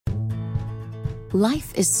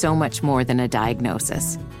Life is so much more than a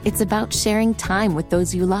diagnosis. It's about sharing time with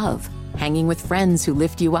those you love, hanging with friends who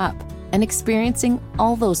lift you up, and experiencing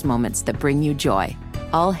all those moments that bring you joy.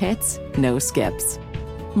 All hits, no skips.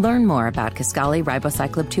 Learn more about Kisqali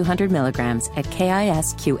Ribociclib 200 milligrams at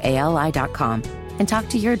KISQALI.com and talk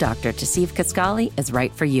to your doctor to see if Kisqali is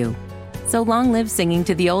right for you. So long live singing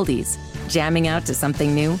to the oldies, jamming out to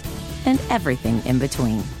something new, and everything in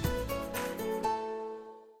between.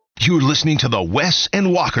 You're listening to the Wes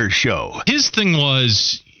and Walker Show. His thing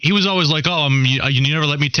was, he was always like, oh, you never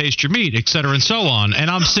let me taste your meat, et cetera, and so on.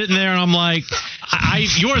 And I'm sitting there and I'm like,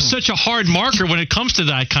 you're such a hard marker when it comes to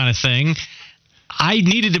that kind of thing. I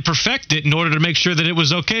needed to perfect it in order to make sure that it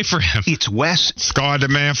was okay for him. It's Wes, scarred the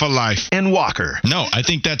man for life, and Walker. No, I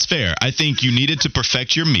think that's fair. I think you needed to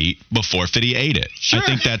perfect your meat before Fitty ate it. Sure. I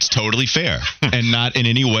think that's totally fair and not in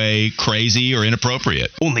any way crazy or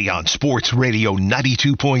inappropriate. Only on Sports Radio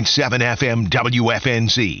 92.7 FM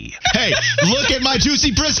WFNZ. Hey, look at my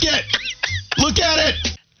juicy brisket. Look at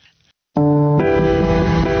it.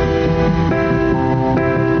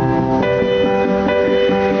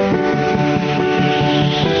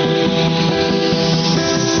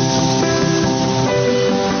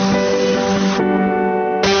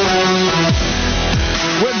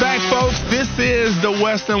 This is the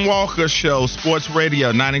Wes and Walker Show, Sports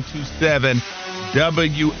Radio 92.7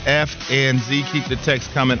 WFNZ. Keep the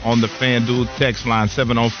text coming on the FanDuel text line,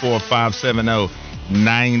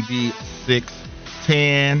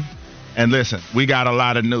 704-570-9610. And listen, we got a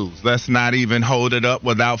lot of news. Let's not even hold it up.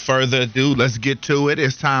 Without further ado, let's get to it.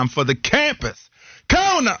 It's time for the Campus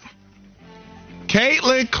Corner.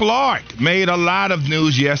 Caitlin Clark made a lot of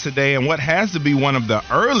news yesterday, and what has to be one of the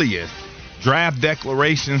earliest draft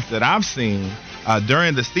declarations that I've seen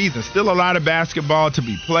during the season. Still a lot of basketball to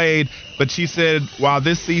be played, but she said, while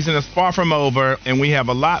this season is far from over and we have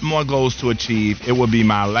a lot more goals to achieve, it will be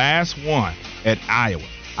my last one at Iowa.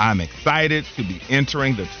 I'm excited to be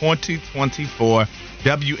entering the 2024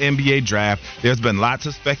 WNBA draft. There's been lots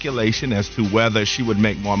of speculation as to whether she would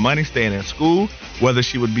make more money staying in school, whether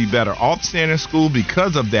she would be better off staying in school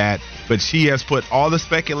because of that, but she has put all the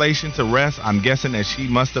speculation to rest. I'm guessing that she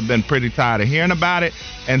must have been pretty tired of hearing about it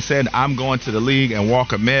and said, I'm going to the league. And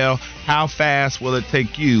Walker Mel, how fast will it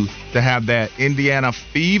take you to have that Indiana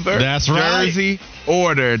Fever jersey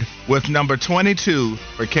ordered with number 22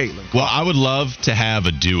 for Caitlin? Well, I would love to have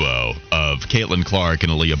a duo of Caitlin Clark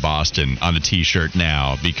and Aaliyah Boston on a T-shirt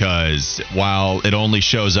now, because while it only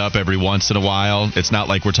shows up every once in a while, it's not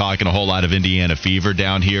like we're talking a whole lot of Indiana Fever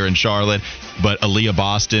down here in Charlotte, but Aaliyah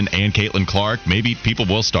Boston and Caitlin Clark, maybe people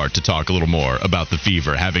will start to talk a little more about the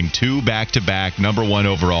Fever, having two back-to-back number one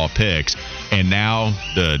overall picks, and now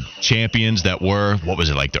the champions that were, what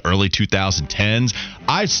was it, like the early 2010s?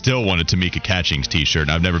 I still want a Tamika Catchings T-shirt,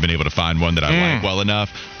 and I've never been able to find one that I like well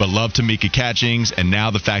enough, but love Tamika Catchings, and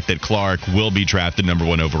now the fact that Clark will be drafted number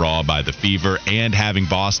one overall by the Fever and having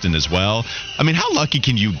Boston as well. I mean, how lucky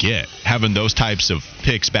can you get having those types of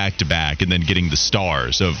picks back-to-back and then getting the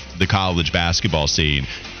stars of the college basketball scene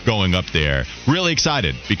going up there? Really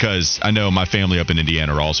excited, because I know my family up in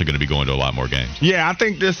Indiana are also going to be going to a lot more games. Yeah, I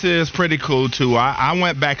think this is pretty cool, too. I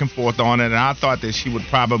went back and forth on it, and I thought that she would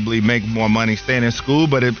probably make more money staying in school,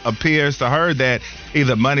 but it appears to her that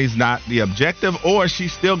either money's not the objective or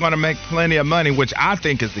she's still going to make plenty of money, which I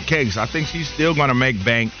think is the case. I think she's still going to make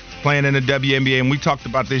bank playing in the WNBA, and we talked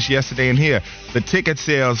about this yesterday in here. The ticket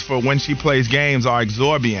sales for when she plays games are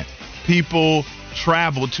exorbitant. People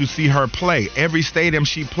travel to see her play. Every stadium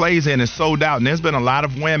she plays in is sold out, and there's been a lot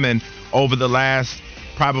of women over the last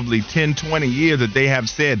probably 10, 20 years that they have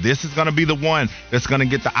said this is going to be the one that's going to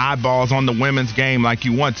get the eyeballs on the women's game like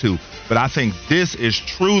you want to. But I think this is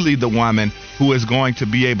truly the woman who is going to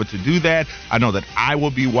be able to do that. I know that I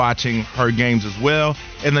will be watching her games as well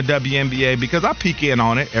in the WNBA because I peek in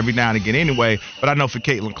on it every now and again anyway. But I know for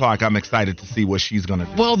Caitlin Clark, I'm excited to see what she's going to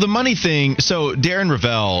do. Well, the money thing, so Darren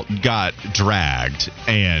Ravel got dragged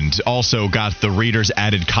and also got the reader's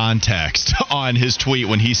added context on his tweet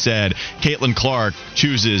when he said Caitlin Clark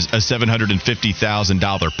chooses a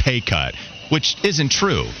 $750,000 pay cut, which isn't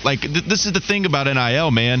true. Like, this is the thing about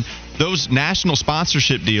NIL, man. Those national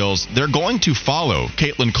sponsorship deals, they're going to follow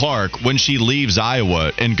Caitlin Clark when she leaves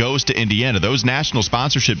Iowa and goes to Indiana. Those national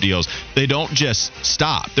sponsorship deals, they don't just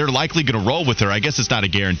stop. They're likely going to roll with her. I guess it's not a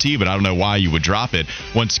guarantee, but I don't know why you would drop it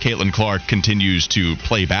once Caitlin Clark continues to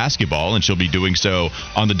play basketball, and she'll be doing so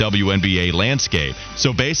on the WNBA landscape.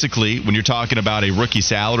 So basically, when you're talking about a rookie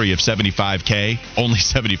salary of $75K, only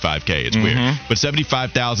 $75K, it's weird, but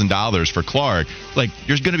 $75,000 for Clark, like,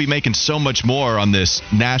 you're going to be making so much more on this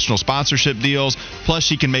national sponsorship deals. Plus,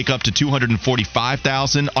 she can make up to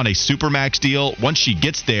 $245,000 on a Supermax deal once she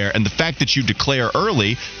gets there. And the fact that you declare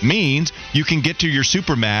early means you can get to your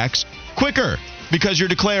Supermax quicker, because you're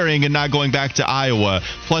declaring and not going back to Iowa.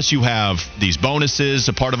 Plus, you have these bonuses,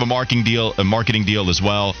 a part of a marketing deal as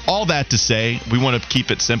well. All that to say, we want to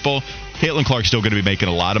keep it simple. Caitlin Clark's still going to be making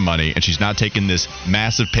a lot of money, and she's not taking this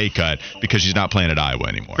massive pay cut because she's not playing at Iowa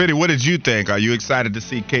anymore. Fitty, what did you think? Are you excited to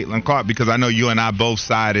see Caitlin Clark? Because I know you and I both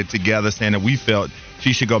sided together saying that we felt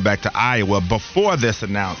she should go back to Iowa before this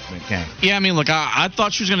announcement came. Yeah, I mean, look, I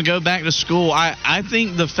thought she was going to go back to school. I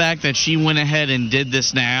think the fact that she went ahead and did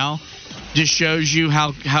this now just shows you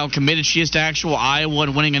how committed she is to actual Iowa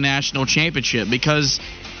and winning a national championship. Because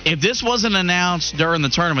if this wasn't announced during the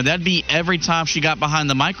tournament, that'd be every time she got behind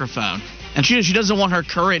the microphone. And she doesn't want her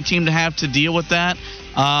current team to have to deal with that.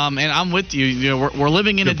 And I'm with you. You know, we're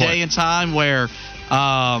living in a day and time where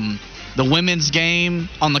the women's game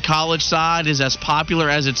on the college side is as popular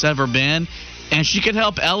as it's ever been. And she could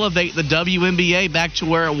help elevate the WNBA back to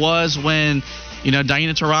where it was when, you know,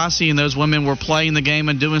 Diana Taurasi and those women were playing the game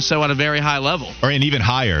and doing so at a very high level. Or and even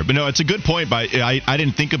higher. But no, it's a good point. I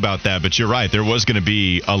didn't think about that, but you're right. There was going to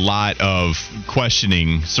be a lot of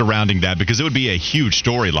questioning surrounding that because it would be a huge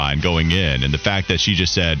storyline going in. And the fact that she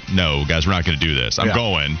just said, no, guys, we're not going to do this. I'm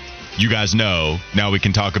going. You guys know. Now we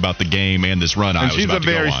can talk about the game and this run I was about to go on. And she's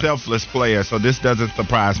a very selfless player, so this doesn't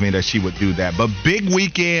surprise me that she would do that. But big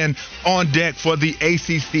weekend on deck for the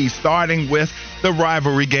ACC, starting with the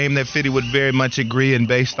rivalry game that Fitty would very much agree, and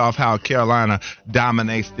based off how Carolina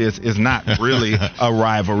dominates this, is not really a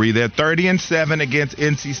rivalry. They're 30-7 against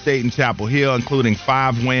NC State and Chapel Hill, including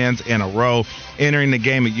 5 wins in a row. Entering the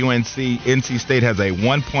game at UNC, NC State has a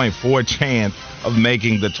 1.4 chance of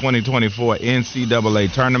making the 2024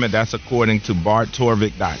 NCAA tournament. That's according to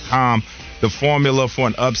BartTorvik.com. The formula for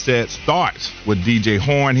an upset starts with DJ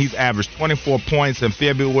Horne. He's averaged 24 points in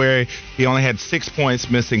February. He only had 6 points,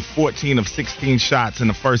 missing 14 of 16 shots in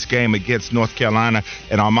the first game against North Carolina.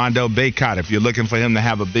 And Armando Bacot, if you're looking for him to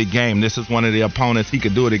have a big game, this is one of the opponents he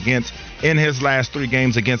could do it against. In his last 3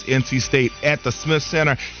 games against NC State at the Smith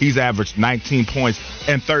Center, he's averaged 19 points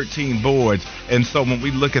and 13 boards. And so when we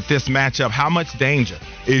look at this matchup, how much danger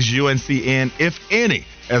is UNC in, if any,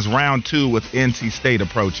 as round 2 with NC State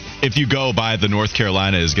approaching? If you go by the North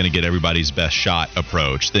Carolina is going to get everybody's best shot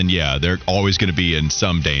approach, then yeah, they're always going to be in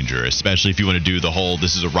some danger, especially if you want to do the whole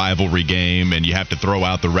this is a rivalry game and you have to throw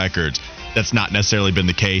out the records. That's not necessarily been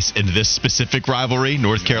the case in this specific rivalry.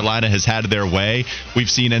 North Carolina has had their way. We've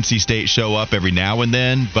seen NC State show up every now and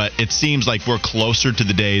then, but it seems like we're closer to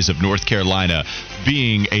the days of North Carolina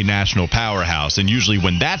being a national powerhouse. And usually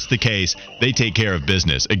when that's the case, they take care of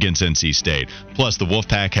business against NC State. Plus, the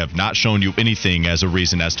Wolfpack have not shown you anything as a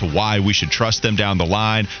reason as to why we should trust them down the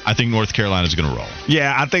line. I think North Carolina is going to roll.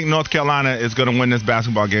 Yeah, I think North Carolina is going to win this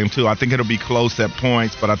basketball game, too. I think it'll be close at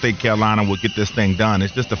points, but I think Carolina will get this thing done.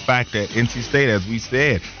 It's just the fact that NC State, as we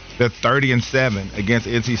said, they're 30-7 against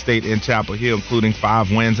NC State in Chapel Hill, including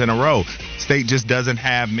 5 wins in a row. State just doesn't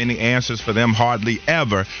have many answers for them, hardly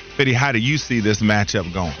ever. Fitty, how do you see this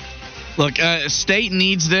matchup going? Look, State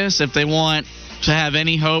needs this if they want to have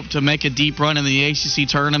any hope to make a deep run in the ACC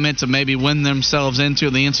tournament, to maybe win themselves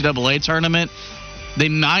into the NCAA tournament. They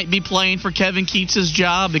might be playing for Kevin Keats'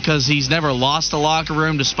 job because he's never lost a locker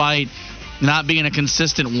room despite not being a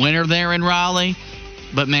consistent winner there in Raleigh.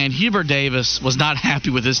 But, man, Hubert Davis was not happy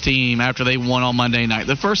with his team after they won on Monday night.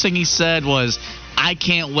 The first thing he said was, I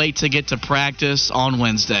can't wait to get to practice on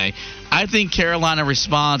Wednesday. I think Carolina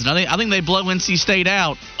responds, and I think they blow NC State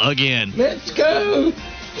out again. Let's go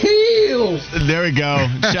Heels! There we go.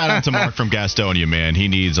 Shout out to Mark from Gastonia, man. He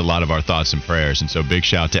needs a lot of our thoughts and prayers, and so big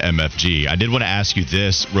shout to MFG. I did want to ask you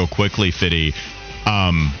this real quickly, Fitty.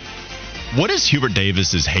 What is Hubert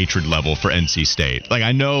Davis's hatred level for NC State? Like,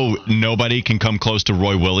 I know nobody can come close to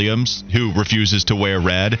Roy Williams, who refuses to wear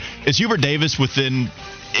red. Is Hubert Davis within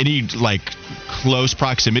any, like, close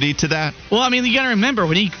proximity to that? Well, I mean, you got to remember,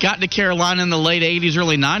 when he got to Carolina in the late 80s,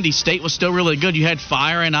 early 90s, State was still really good. You had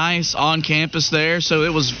Fire and Ice on campus there, so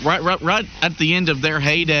it was right at the end of their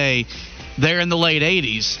heyday there in the late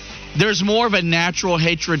 80s. There's more of a natural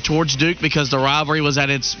hatred towards Duke because the rivalry was at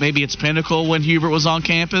its pinnacle when Hubert was on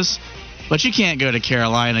campus. But you can't go to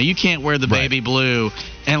Carolina. You can't wear the baby blue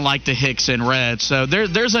and like the Hicks in red. So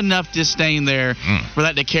there's enough disdain there for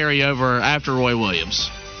that to carry over after Roy Williams.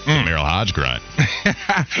 Merrill Hodge grunt. All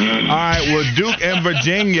right, well, Duke and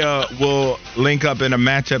Virginia will link up in a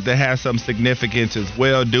matchup that has some significance as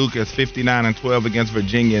well. Duke is 59-12 against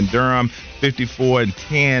Virginia in Durham,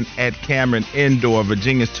 54-10 at Cameron Indoor.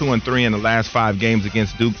 Virginia's 2-3 in the last 5 games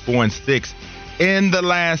against Duke, 4-6 in the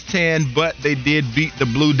last 10, but they did beat the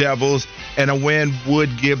Blue Devils, and a win would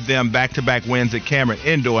give them back-to-back wins at Cameron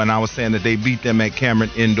Indoor. And I was saying that they beat them at Cameron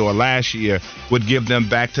Indoor last year, would give them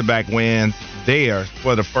back-to-back wins there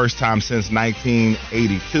for the first time since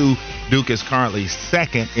 1982. Duke is currently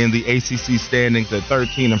second in the ACC standings at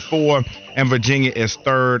 13-4, and Virginia is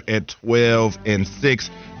third at 12-6.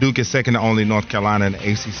 Duke is second to only North Carolina in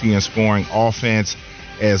the ACC in scoring offense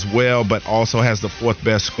as well, but also has the fourth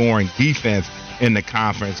best scoring defense in the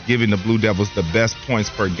conference, giving the Blue Devils the best points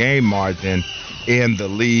per game margin in the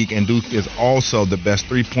league. And Duke is also the best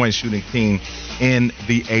three-point shooting team in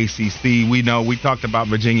the ACC. We know we talked about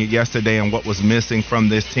Virginia yesterday and what was missing from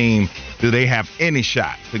this team. Do they have any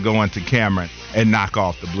shot to go into Cameron and knock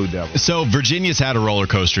off the Blue Devils? So Virginia's had a roller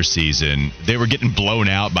coaster season. They were getting blown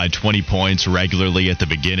out by 20 points regularly at the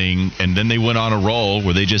beginning, and then they went on a roll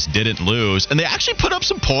where they just didn't lose, and they actually put up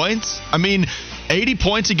some points. I mean, 80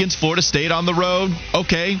 points against Florida State on the road.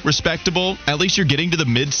 Okay, respectable. At least you're getting to the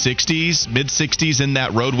mid-60s in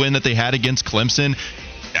that road win that they had against Clemson.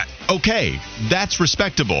 Okay, that's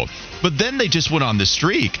respectable. But then they just went on this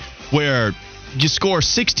streak where you score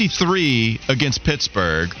 63 against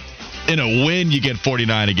Pittsburgh. In a win, you get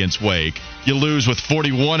 49 against Wake. You lose with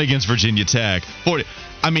 41 against Virginia Tech.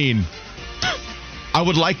 I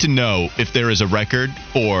would like to know if there is a record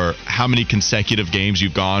for how many consecutive games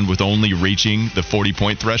you've gone with only reaching the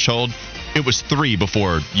 40-point threshold. It was 3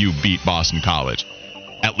 before you beat Boston College.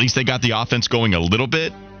 At least they got the offense going a little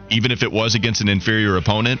bit. Even if it was against an inferior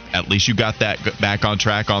opponent, at least you got that back on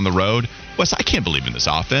track on the road. Wes, I can't believe in this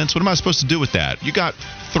offense. What am I supposed to do with that? You got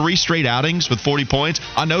 3 straight outings with 40 points.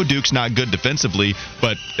 I know Duke's not good defensively,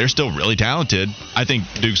 but they're still really talented. I think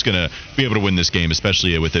Duke's going to be able to win this game,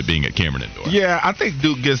 especially with it being at Cameron Indoor. Yeah, I think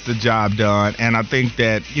Duke gets the job done, and I think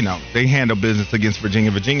that, they handle business against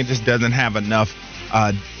Virginia. Virginia just doesn't have enough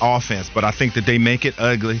offense, but I think that they make it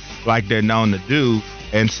ugly like they're known to do.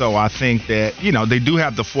 And so I think that, they do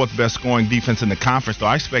have the 4th best scoring defense in the conference. So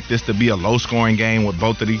I expect this to be a low-scoring game with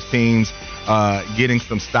both of these teams getting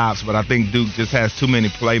some stops. But I think Duke just has too many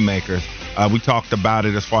playmakers. We talked about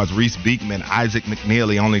it as far as Reese Beekman, Isaac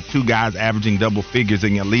McNeely, only 2 guys averaging double figures,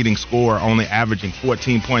 and your leading scorer only averaging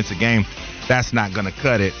 14 points a game. That's not going to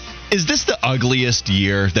cut it. Is this the ugliest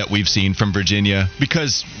year that we've seen from Virginia?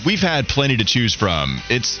 Because we've had plenty to choose from.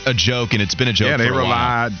 It's a joke, and it's been a joke for a while. Yeah, they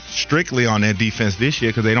relied strictly on their defense this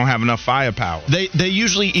year because they don't have enough firepower. They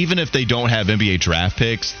usually, even if they don't have NBA draft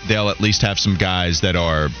picks, they'll at least have some guys that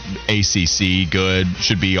are ACC good,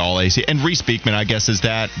 should be all ACC. And Reese Beekman, I guess, is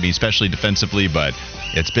that. I mean, especially defensively, but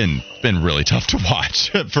it's been really tough to watch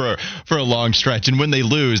for a long stretch. And when they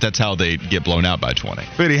lose, that's how they get blown out by 20.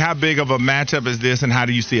 Fitty, how big of a matchup is this, and how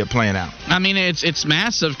do you see it playing out? I mean, it's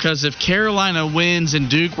massive because if Carolina wins and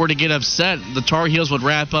Duke were to get upset, the Tar Heels would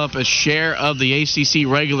wrap up a share of the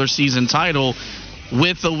ACC regular season title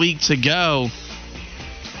with a week to go.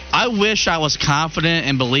 I wish I was confident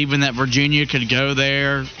and believing that Virginia could go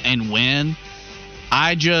there and win.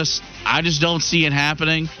 I just don't see it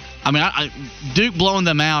happening. I mean, Duke blowing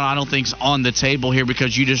them out, I don't think is on the table here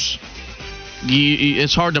because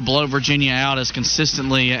it's hard to blow Virginia out as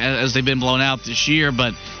consistently as they've been blown out this year.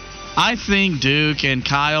 But I think Duke and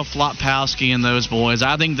Kyle Flopowski and those boys,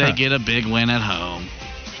 I think they get a big win at home.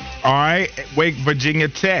 All right, Wake Virginia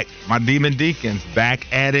Tech, my Demon Deacons,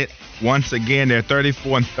 back at it once again. They're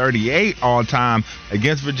 34-38 all time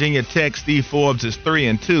against Virginia Tech. Steve Forbes is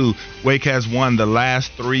 3-2. Wake has won the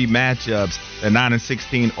last 3 matchups. They're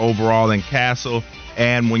 9-16 overall in Castle.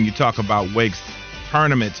 And when you talk about Wake's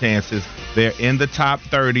tournament chances, they're in the top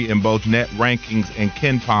 30 in both net rankings and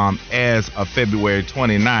KenPom as of February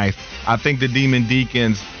 29th. I think the Demon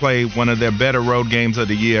Deacons play one of their better road games of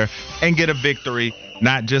the year and get a victory,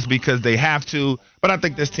 not just because they have to, but I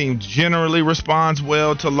think this team generally responds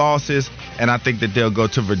well to losses, and I think that they'll go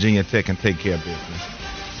to Virginia Tech and take care of business.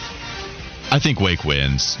 I think Wake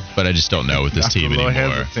wins, but I just don't know with this team anymore.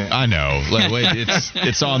 Hesitant. I know.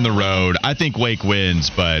 It's on the road. I think Wake wins,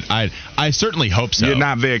 but I certainly hope so. You're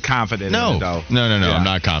not very confident in it, though. No. Yeah. I'm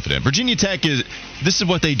not confident. Virginia Tech this is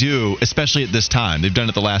what they do, especially at this time. They've done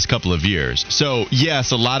it the last couple of years. So,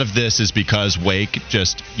 yes, a lot of this is because Wake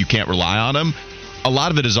you can't rely on them. A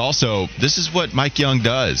lot of it is also, this is what Mike Young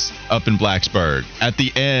does up in Blacksburg. At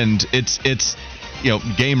the end, it's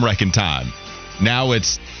game wrecking time. Now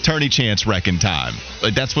it's tourney chance wrecking time.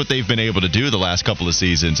 That's what they've been able to do the last couple of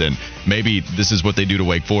seasons, and maybe this is what they do to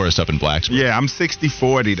Wake Forest up in Blacksburg. Yeah, I'm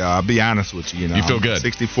 60-40, though. I'll be honest with you. You feel good?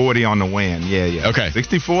 60-40 on the win. Yeah. Okay.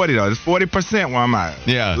 60-40, though. It's 40% where I'm at.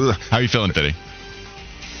 Yeah. Ugh. How are you feeling, Fitty?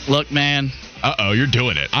 Look, man, Uh-oh, you're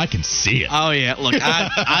doing it. I can see it. Oh, yeah. Look,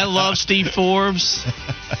 I love Steve Forbes.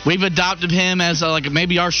 We've adopted him as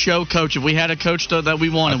maybe our show coach. If we had a coach that we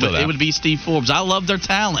wanted, it would be Steve Forbes. I love their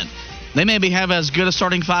talent. They maybe have as good a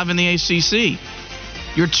starting five in the ACC.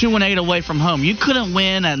 You're 2-8 away from home. You couldn't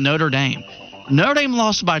win at Notre Dame. Notre Dame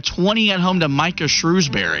lost by 20 at home to Micah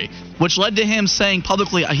Shrewsbury, which led to him saying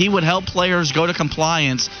publicly he would help players go to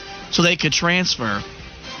compliance so they could transfer.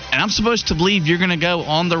 And I'm supposed to believe you're going to go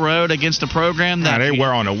on the road against a program that... they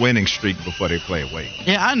were on a winning streak before they play away.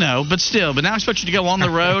 Yeah, I know, but still. But now I expect you to go on the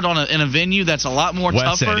road in a venue that's a lot more Wes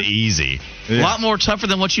tougher. said easy. A lot more tougher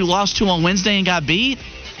than what you lost to on Wednesday and got beat.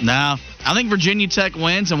 No, I think Virginia Tech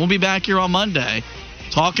wins, and we'll be back here on Monday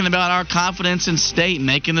talking about our confidence in state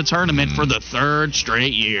making the tournament for the third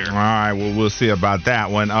straight year. All right, well, we'll see about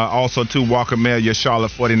that one. Also, too, Walker Mail, your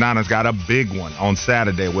Charlotte 49ers got a big one on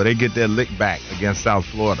Saturday where they get their lick back against South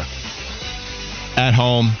Florida. At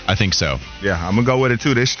home, I think so. Yeah, I'm going to go with it,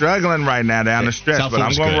 too. They're struggling right now down the stretch, but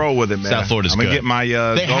I'm going to roll with it, man. South Florida's good. I'm going to get my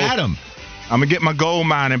they had them. I'm going to get my gold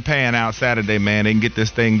mining pan out Saturday, man. They can get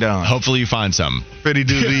this thing done. Hopefully you find some. Fitty,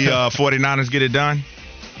 do the 49ers get it done?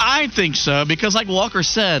 I think so, because like Walker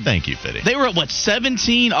said, thank you, Fitty. They were at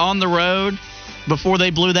 17 on the road before they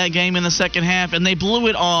blew that game in the second half, and they blew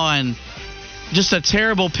it on just a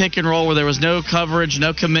terrible pick and roll where there was no coverage,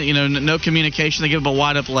 no communication. They give up a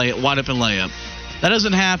wide open layup. That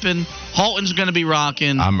doesn't happen. Halton's going to be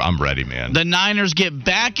rocking. I'm ready, man. The Niners get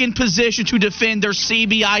back in position to defend their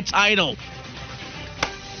CBI title.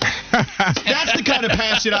 That's the kind of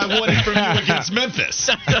passion I wanted from you against Memphis.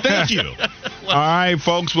 Thank you. All right,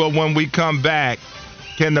 folks. Well, when we come back,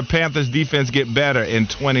 can the Panthers defense get better in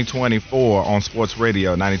 2024 on Sports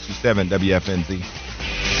Radio 92.7 WFNZ?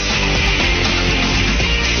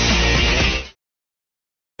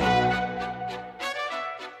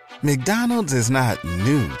 McDonald's is not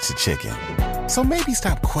new to chicken. So maybe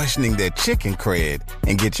stop questioning their chicken cred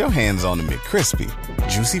and get your hands on the McCrispy.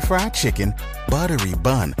 Juicy fried chicken, buttery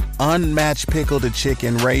bun, unmatched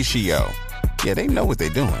pickle-to-chicken ratio. Yeah, they know what they're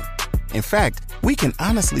doing. In fact, we can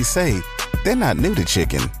honestly say they're not new to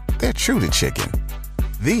chicken. They're true to chicken.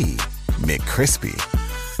 The McCrispy.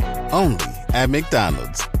 Only at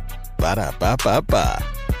McDonald's. Ba-da-ba-ba-ba.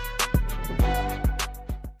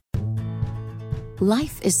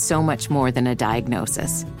 Life is so much more than a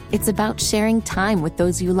diagnosis. It's about sharing time with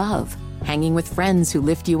those you love, hanging with friends who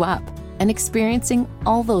lift you up, and experiencing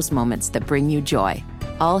all those moments that bring you joy.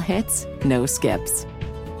 All hits, no skips.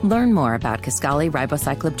 Learn more about Kisqali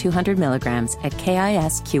Ribociclib 200 milligrams at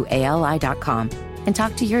KISQALI.com and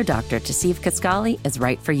talk to your doctor to see if Kisqali is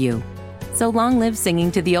right for you. So long live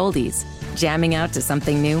singing to the oldies, jamming out to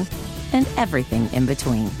something new, and everything in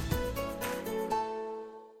between.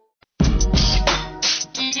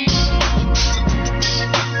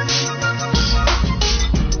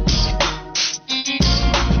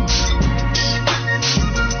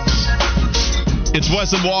 It's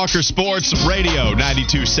Wes and Walker Sports Radio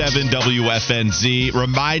 92.7 WFNZ,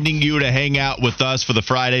 reminding you to hang out with us for the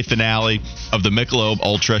Friday finale of the Michelob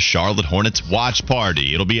Ultra Charlotte Hornets Watch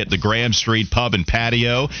Party. It'll be at the Graham Street Pub and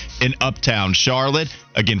Patio in Uptown Charlotte.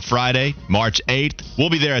 Again, Friday, March 8th. We'll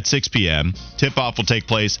be there at 6 p.m. Tip-off will take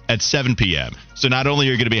place at 7 p.m. So not only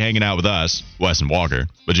are you going to be hanging out with us, Wes and Walker,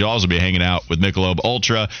 but you'll also be hanging out with Michelob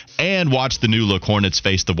Ultra and watch the new look Hornets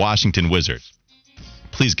face the Washington Wizards.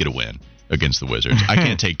 Please get a win against the Wizards. I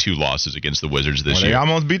can't take two losses against the Wizards this year. They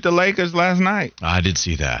almost beat the Lakers last night. I did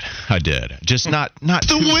see that. I did. Just not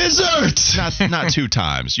the Wizards. Not two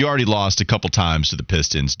times. You already lost a couple times to the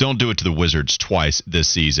Pistons. Don't do it to the Wizards twice this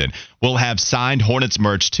season. We'll have signed Hornets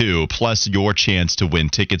merch too, plus your chance to win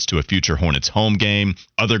tickets to a future Hornets home game,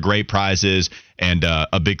 other great prizes, and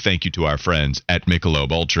a big thank you to our friends at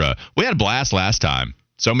Michelob Ultra. We had a blast last time.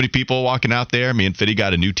 So many people walking out there. Me and Fitty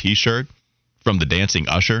got a new T-shirt from the Dancing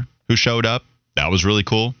Usher who showed up. That was really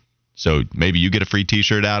cool. So maybe you get a free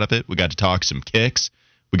T-shirt out of it. We got to talk some kicks.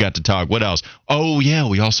 We got to talk, what else? Oh, yeah,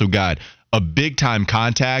 we also got a big-time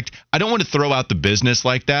contact. I don't want to throw out the business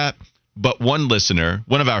like that, but one listener,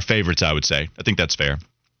 one of our favorites, I would say, I think that's fair,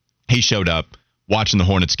 he showed up watching the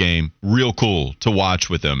Hornets game. Real cool to watch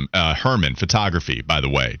with him. Herman Photography, by the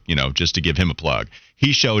way, just to give him a plug.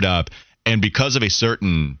 He showed up, and because of a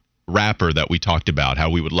certain rapper that we talked about, how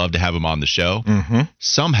we would love to have him on the show,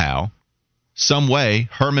 somehow, some way,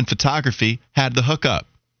 Herman Photography had the hookup.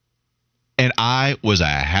 And I was a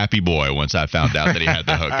happy boy once I found out that he had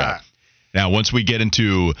the hookup. Now, once we get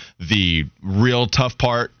into the real tough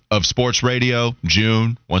part of sports radio,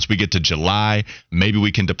 June, once we get to July, maybe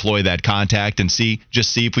we can deploy that contact and see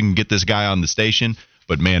if we can get this guy on the station.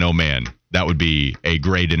 But man, oh man, that would be a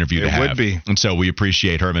great interview to have. It would be. And so we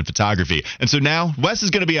appreciate Herman Photography. And so now Wes is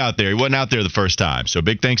going to be out there. He wasn't out there the first time. So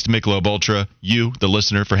big thanks to Michelob Ultra, you, the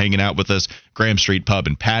listener, for hanging out with us. Graham Street Pub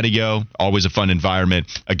and Patio, always a fun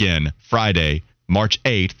environment. Again, Friday, March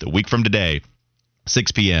 8th, a week from today,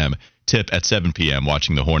 6 p.m., tip at 7 p.m.,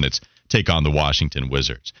 watching the Hornets take on the Washington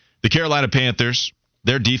Wizards. The Carolina Panthers,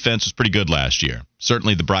 their defense was pretty good last year.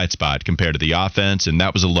 Certainly the bright spot compared to the offense, and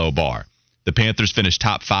that was a low bar. The Panthers finished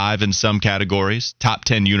top 5 in some categories, top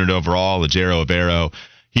 10 unit overall. Ejiro Evero,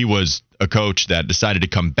 he was a coach that decided to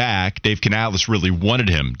come back. Dave Canales really wanted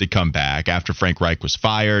him to come back after Frank Reich was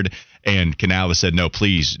fired, and Canales said, no,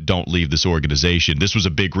 please don't leave this organization. This was a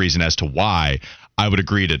big reason as to why I would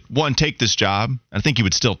agree to, one, take this job. I think he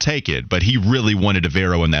would still take it, but he really wanted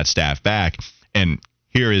Evero and that staff back. And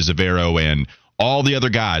here is Evero and all the other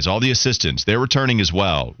guys, all the assistants. They're returning as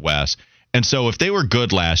well, Wes. And so if they were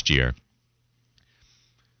good last year,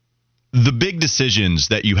 the big decisions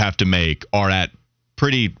that you have to make are at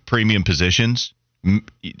pretty premium positions,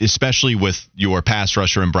 especially with your pass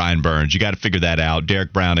rusher and Brian Burns. You got to figure that out.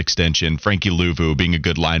 Derek Brown extension, Frankie Louvu being a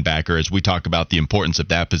good linebacker, as we talk about the importance of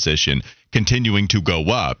that position continuing to go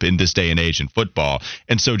up in this day and age in football.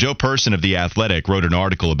 And so Joe Person of The Athletic wrote an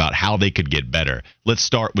article about how they could get better. Let's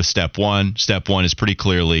start with step one. Step one is pretty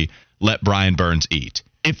clearly let Brian Burns eat.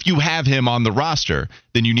 If you have him on the roster,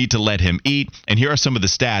 then you need to let him eat. And here are some of the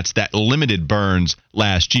stats that limited Burns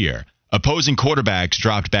last year. Opposing quarterbacks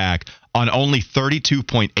dropped back on only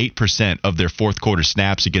 32.8% of their fourth quarter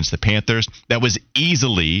snaps against the Panthers. That was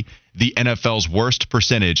easily the NFL's worst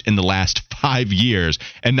percentage in the last 5 years,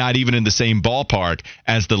 and not even in the same ballpark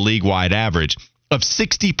as the league-wide average of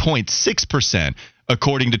 60.6%,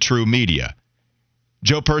 according to True Media.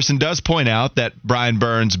 Joe Person does point out that Brian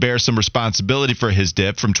Burns bears some responsibility for his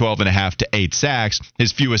dip from 12.5 to 8 sacks,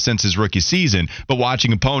 his fewest since his rookie season, but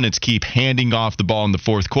watching opponents keep handing off the ball in the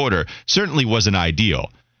fourth quarter certainly wasn't ideal.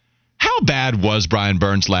 How bad was Brian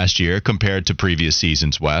Burns last year compared to previous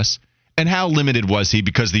seasons, Wes? And how limited was he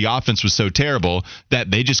because the offense was so terrible that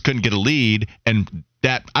they just couldn't get a lead, and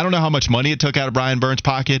that, I don't know how much money it took out of Brian Burns'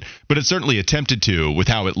 pocket, but it certainly attempted to with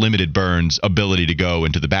how it limited Burns' ability to go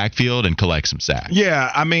into the backfield and collect some sacks.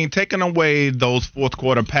 Yeah, I mean, taking away those fourth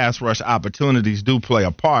quarter pass rush opportunities do play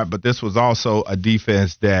a part, but this was also a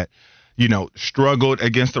defense that, you know, struggled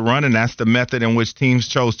against the run, and that's the method in which teams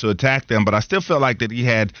chose to attack them. But I still feel like that he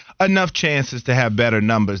had enough chances to have better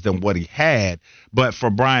numbers than what he had. But for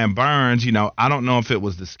Brian Burns, you know, I don't know if it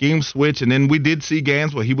was the scheme switch. And then we did see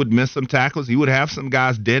games where he would miss some tackles. He would have some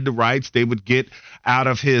guys dead to rights. They would get out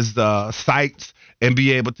of his sights and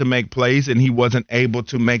be able to make plays, and he wasn't able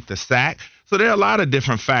to make the sack. So there are a lot of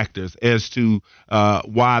different factors as to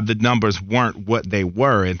why the numbers weren't what they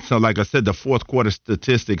were. And so, like I said, the fourth quarter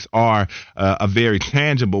statistics are a very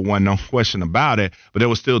tangible one, no question about it. But there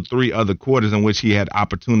were still 3 other quarters in which he had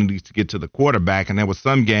opportunities to get to the quarterback. And there were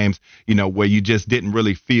some games, you know, where you just didn't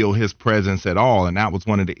really feel his presence at all. And that was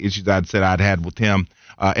one of the issues I'd said I'd had with him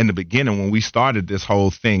in the beginning when we started this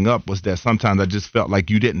whole thing up, was that sometimes I just felt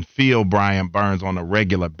like you didn't feel Brian Burns on a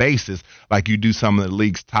regular basis like you do some of the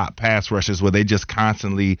league's top pass rushers, where they just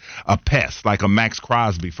constantly a pest, like a Max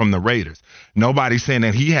Crosby from the Raiders. Nobody's saying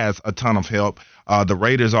that he has a ton of help. The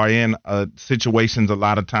Raiders are in situations a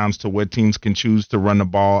lot of times to where teams can choose to run the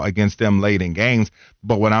ball against them late in games.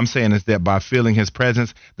 But what I'm saying is that by feeling his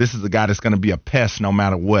presence, this is a guy that's going to be a pest no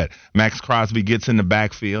matter what. Max Crosby gets in the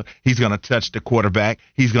backfield. He's going to touch the quarterback.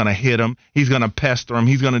 He's going to hit him. He's going to pester him.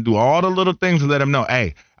 He's going to do all the little things to let him know,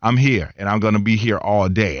 hey, I'm here, and I'm going to be here all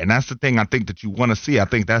day. And that's the thing I think that you want to see. I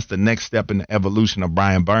think that's the next step in the evolution of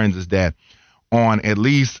Brian Burns, is that on at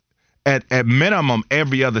least at minimum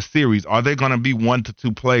every other series, are there going to be 1 to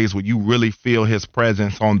 2 plays where you really feel his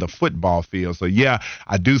presence on the football field? So, yeah,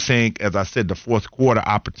 I do think, as I said, the fourth quarter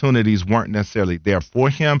opportunities weren't necessarily there for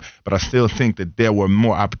him, but I still think that there were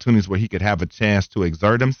more opportunities where he could have a chance to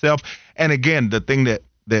exert himself. And, again, the thing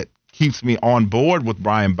that keeps me on board with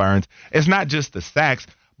Brian Burns is not just the sacks,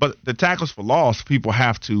 but the tackles for loss people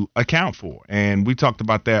have to account for. And we talked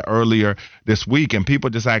about that earlier this week, and people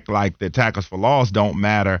just act like the tackles for loss don't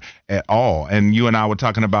matter at all. And you and I were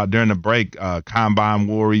talking about during the break, combine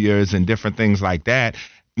warriors and different things like that.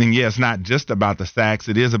 And, yeah, it's not just about the sacks.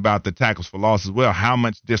 It is about the tackles for loss as well. How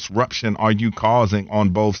much disruption are you causing on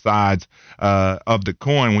both sides of the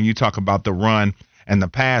coin when you talk about the run and the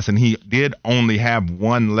pass? And he did only have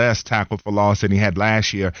 1 less tackle for loss than he had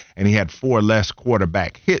last year, and he had 4 less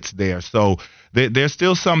quarterback hits there. So there's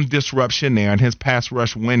still some disruption there, and his pass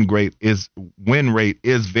rush win rate is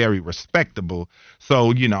very respectable.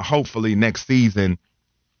 So, you know, hopefully next season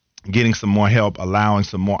getting some more help, allowing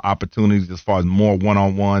some more opportunities as far as more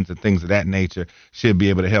one-on-ones and things of that nature should be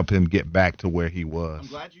able to help him get back to where he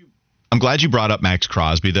was. I'm glad you brought up Max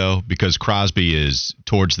Crosby, though, because Crosby is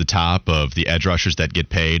towards the top of the edge rushers that get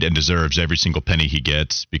paid and deserves every single penny he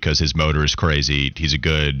gets because his motor is crazy. He's a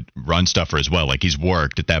good run stuffer as well. Like, he's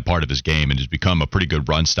worked at that part of his game and has become a pretty good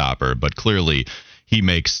run stopper, but clearly he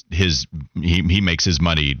makes his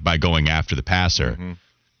money by going after the passer. Mm-hmm.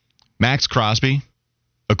 Max Crosby,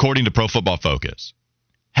 according to Pro Football Focus,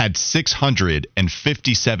 had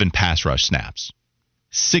 657 pass rush snaps.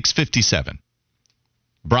 657.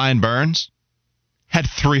 Brian Burns had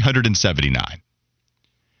 379.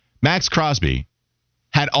 Max Crosby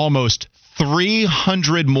had almost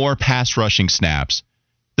 300 more pass rushing snaps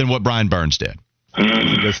than what Brian Burns did.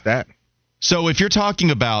 Just that. So if you're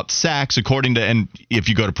talking about sacks, according to, and if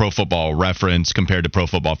you go to Pro Football Reference compared to Pro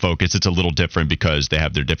Football Focus, it's a little different because they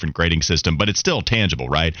have their different grading system, but it's still tangible,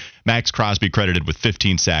 right? Max Crosby credited with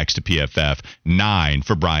 15 sacks to PFF, 9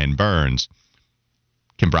 for Brian Burns.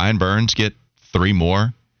 Can Brian Burns get 3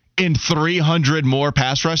 more in 300 more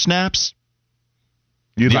pass rush snaps?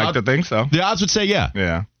 You'd like to think so. The odds would say yeah.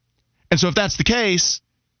 Yeah. And so if that's the case,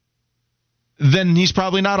 then he's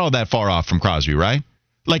probably not all that far off from Crosby, right?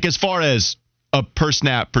 Like, as far as a per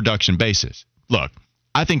snap production basis. Look,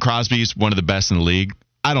 I think Crosby's one of the best in the league.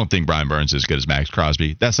 I don't think Brian Burns is as good as Max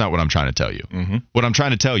Crosby. That's not what I'm trying to tell you. Mm-hmm. What I'm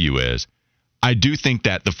trying to tell you is I do think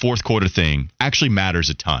that the fourth quarter thing actually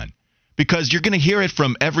matters a ton. Because you're going to hear it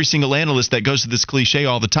from every single analyst that goes to this cliche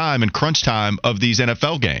all the time in crunch time of these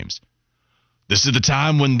NFL games. This is the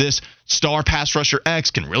time when this star pass rusher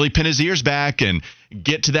X can really pin his ears back and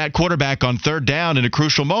get to that quarterback on third down in a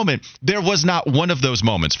crucial moment. There was not one of those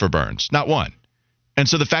moments for Burns. Not one. And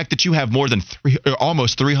so the fact that you have more than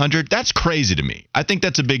almost 300, that's crazy to me. I think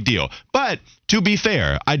that's a big deal. But to be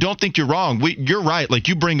fair, I don't think you're wrong. You're right. Like,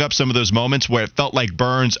 you bring up some of those moments where it felt like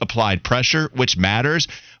Burns applied pressure, which matters.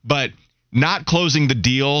 But not closing the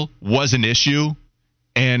deal was an issue.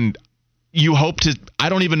 And you hope to – I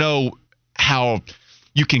don't even know how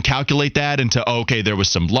you can calculate that into, okay, there was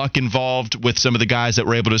some luck involved with some of the guys that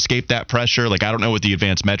were able to escape that pressure. Like, I don't know what the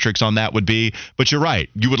advanced metrics on that would be, but you're right.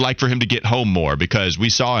 You would like for him to get home more because we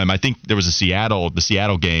saw him. I think there was the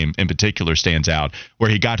Seattle game in particular stands out where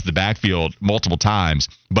he got to the backfield multiple times,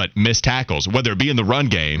 but missed tackles, whether it be in the run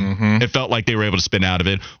game, mm-hmm. It felt like they were able to spin out of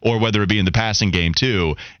it, or whether it be in the passing game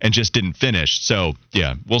too, and just didn't finish. So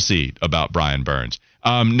yeah, we'll see about Brian Burns.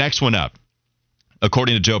 Next one up.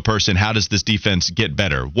 According to Joe Person, how does this defense get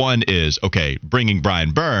better? One is, okay, bringing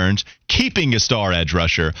Brian Burns, keeping a star edge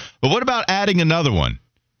rusher. But what about adding another one?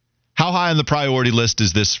 How high on the priority list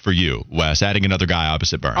is this for you, Wes, adding another guy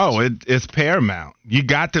opposite Burns? Oh, it's paramount. You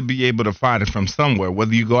got to be able to find it from somewhere,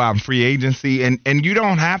 whether you go out in free agency. And you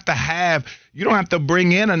don't have to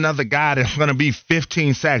bring in another guy that's going to be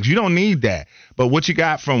 15 sacks. You don't need that. But what you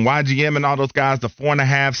got from YGM and all those guys, the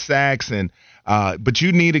 4.5 sacks but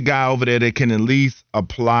you need a guy over there that can at least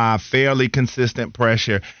apply fairly consistent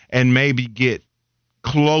pressure and maybe get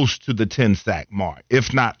close to the 10-sack mark,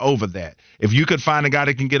 if not over that. If you could find a guy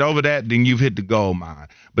that can get over that, then you've hit the gold mine.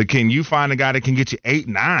 But can you find a guy that can get you 8,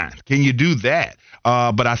 9? Can you do that?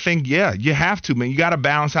 But I think, yeah, you have to, man. You got to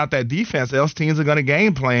balance out that defense, else teams are going to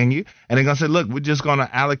game plan you. And they're going to say, look, we're just going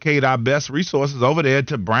to allocate our best resources over there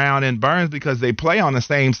to Brown and Burns because they play on the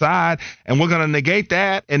same side, and we're going to negate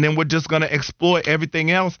that, and then we're just going to exploit everything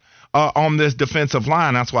else on this defensive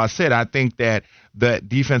line. That's why I said I think that the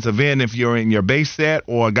defensive end, if you're in your base set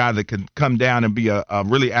or a guy that can come down and be a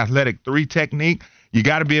really athletic 3 technique, you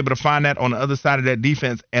got to be able to find that on the other side of that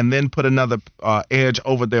defense and then put another edge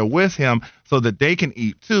over there with him so that they can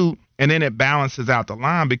eat too. And then it balances out the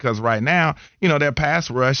line because right now, their pass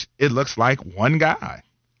rush, it looks like one guy.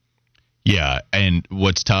 Yeah, and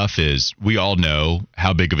what's tough is we all know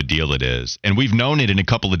how big of a deal it is. And we've known it in a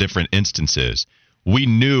couple of different instances. We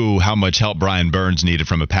knew how much help Brian Burns needed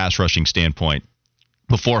from a pass rushing standpoint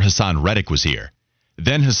before Hassan Reddick was here.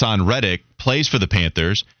 Then Hassan Reddick plays for the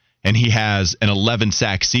Panthers, and he has an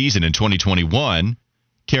 11-sack season in 2021.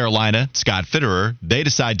 Carolina, Scott Fitterer, they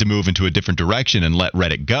decide to move into a different direction and let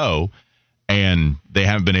Reddick go, and they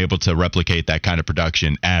haven't been able to replicate that kind of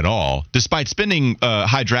production at all, despite spending a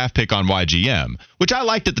high draft pick on YGM, which I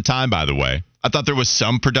liked at the time, by the way. I thought there was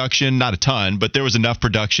some production, not a ton, but there was enough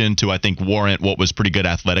production to, I think, warrant what was pretty good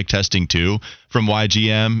athletic testing, too, from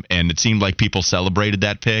YGM, and it seemed like people celebrated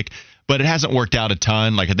that pick. But it hasn't worked out a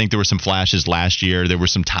ton. Like, I think there were some flashes last year. There were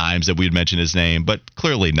some times that we would mention his name, but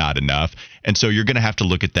clearly not enough. And so you're going to have to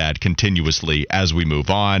look at that continuously as we move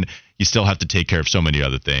on. You still have to take care of so many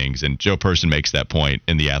other things. And Joe Person makes that point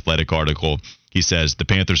in the Athletic article. He says the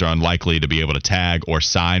Panthers are unlikely to be able to tag or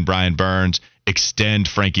sign Brian Burns, extend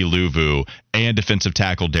Frankie Louvu, and defensive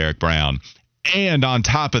tackle Derek Brown. And on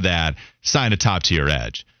top of that, sign a top-tier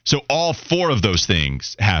edge. So all 4 of those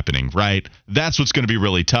things happening, right? That's what's going to be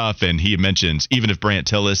really tough. And he mentions even if Brant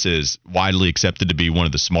Tillis is widely accepted to be one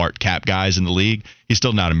of the smart cap guys in the league, he's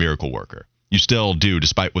still not a miracle worker. You still do,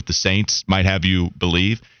 despite what the Saints might have you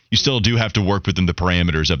believe, you still do have to work within the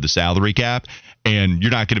parameters of the salary cap. And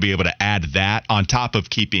you're not going to be able to add that on top of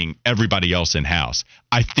keeping everybody else in-house.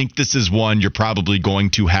 I think this is one you're probably going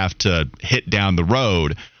to have to hit down the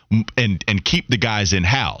road and keep the guys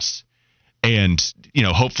in-house. And,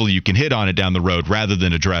 hopefully you can hit on it down the road rather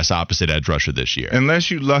than address opposite edge rusher this year. Unless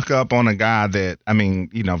you luck up on a guy that,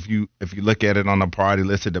 if you look at it on the priority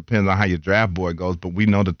list, it depends on how your draft board goes. But we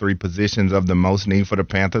know the 3 positions of the most need for the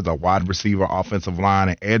Panthers are wide receiver, offensive line,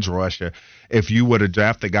 and edge rusher. If you were to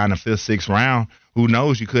draft a guy in the 5th, 6th round, who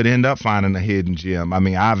knows? You could end up finding a hidden gem.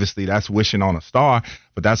 Obviously, that's wishing on a star,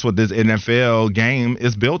 but that's what this NFL game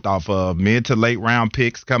is built off of, mid to late round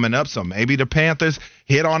picks coming up. So maybe the Panthers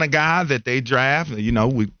hit on a guy that they draft.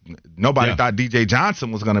 Nobody thought DJ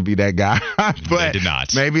Johnson was going to be that guy, but they did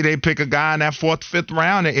not. Maybe they pick a guy in that 4th, 5th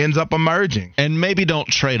round that ends up emerging. And maybe don't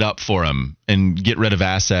trade up for him and get rid of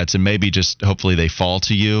assets, and maybe just hopefully they fall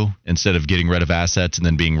to you instead of getting rid of assets and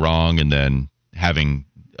then being wrong and then having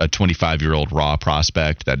a 25-year-old raw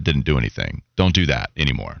prospect that didn't do anything. Don't do that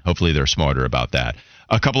anymore. Hopefully they're smarter about that.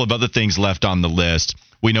 A couple of other things left on the list.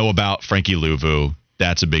 We know about Frankie Louvu.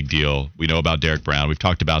 That's a big deal. We know about Derek Brown. We've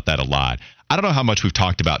talked about that a lot. I don't know how much we've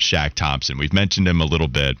talked about Shaq Thompson. We've mentioned him a little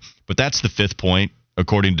bit, but that's the 5th point,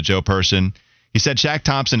 according to Joe Person. He said Shaq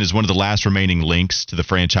Thompson is one of the last remaining links to the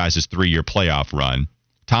franchise's 3-year playoff run.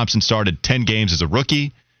 Thompson started 10 games as a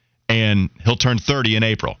rookie, and he'll turn 30 in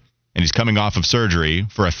April. And he's coming off of surgery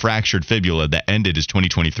for a fractured fibula that ended his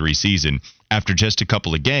 2023 season after just a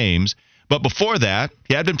couple of games. But before that,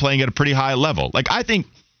 he had been playing at a pretty high level.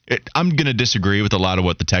 I'm going to disagree with a lot of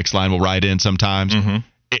what the text line will write in sometimes. Mm-hmm.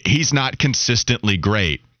 He's not consistently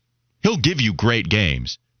great. He'll give you great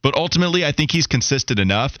games. But ultimately, I think he's consistent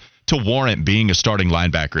enough to warrant being a starting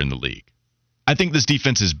linebacker in the league. I think this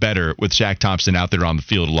defense is better with Shaq Thompson out there on the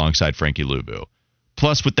field alongside Frankie Louvu.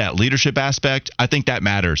 Plus, with that leadership aspect, I think that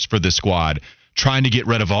matters for this squad, trying to get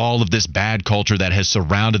rid of all of this bad culture that has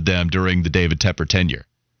surrounded them during the David Tepper tenure.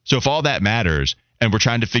 So if all that matters, and we're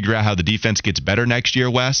trying to figure out how the defense gets better next year,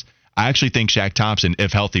 Wes, I actually think Shaq Thompson,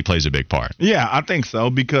 if healthy, plays a big part. Yeah, I think so,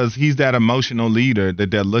 because he's that emotional leader that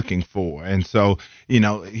they're looking for. And so,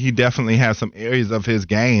 he definitely has some areas of his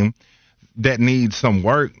game that needs some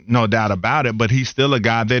work, no doubt about it, but he's still a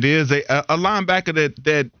guy that is a linebacker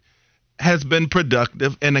that has been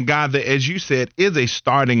productive, and a guy that, as you said, is a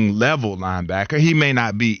starting level linebacker. He may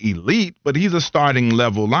not be elite, but he's a starting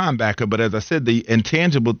level linebacker. But as I said, the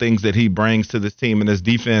intangible things that he brings to this team and this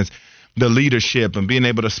defense, the leadership and being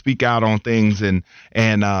able to speak out on things and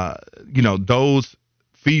those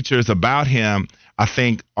features about him, I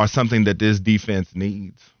think, are something that this defense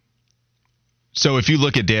needs. So if you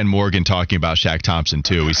look at Dan Morgan talking about Shaq Thompson,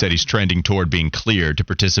 too, he said he's trending toward being cleared to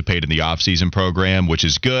participate in the offseason program, which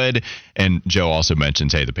is good. And Joe also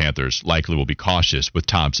mentions, hey, the Panthers likely will be cautious with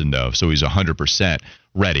Thompson, though. So he's 100%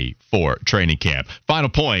 ready for training camp. Final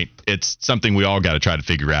point, it's something we all got to try to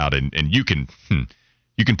figure out. And you can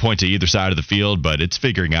point to either side of the field, but it's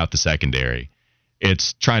figuring out the secondary.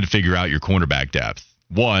 It's trying to figure out your cornerback depth.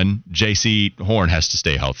 One, J.C. Horn has to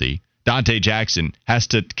stay healthy. Dante Jackson has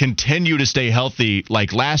to continue to stay healthy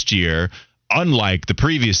like last year, unlike the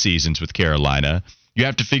previous seasons with Carolina. You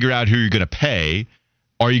have to figure out who you're going to pay.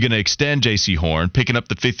 Are you going to extend J.C. Horn? Picking up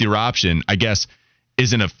the 5th-year option, I guess,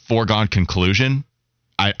 isn't a foregone conclusion.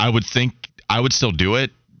 I would think I would still do it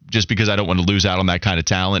just because I don't want to lose out on that kind of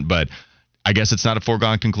talent, but I guess it's not a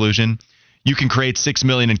foregone conclusion. You can create $6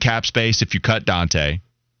 million in cap space if you cut Dante.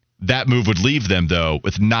 That move would leave them, though,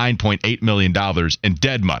 with $9.8 million in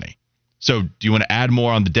dead money. So do you want to add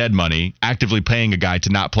more on the dead money, actively paying a guy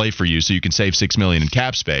to not play for you so you can save $6 million in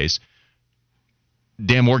cap space?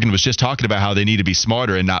 Dan Morgan was just talking about how they need to be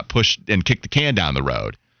smarter and not push and kick the can down the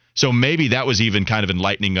road. So maybe that was even kind of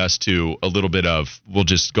enlightening us to a little bit of, we'll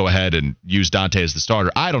just go ahead and use Dante as the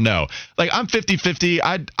starter. I don't know. I'm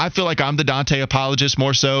 50-50. I feel like I'm the Dante apologist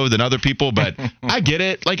more so than other people, but I get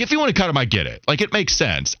it. If you want to cut him, I get it. It makes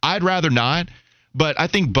sense. I'd rather not, but I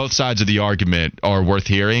think both sides of the argument are worth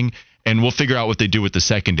hearing. And we'll figure out what they do with the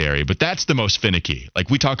secondary. But that's the most finicky.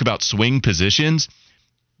 We talk about swing positions.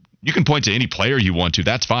 You can point to any player you want to.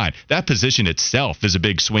 That's fine. That position itself is a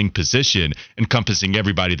big swing position encompassing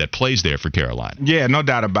everybody that plays there for Carolina. Yeah, no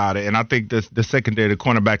doubt about it. And I think the secondary, the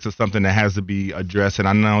cornerbacks is something that has to be addressed. And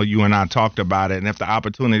I know you and I talked about it. And if the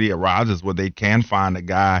opportunity arises where they can find a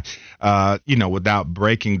guy, without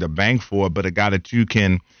breaking the bank for it, but a guy that you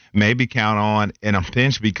can maybe count on in a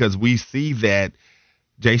pinch, because we see that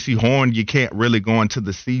J.C. Horn, you can't really go into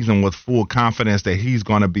the season with full confidence that he's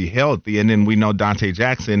going to be healthy. And then we know Dante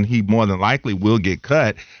Jackson, he more than likely will get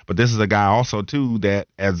cut. But this is a guy also, too, that,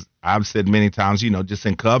 as I've said many times, just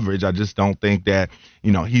in coverage, I just don't think that,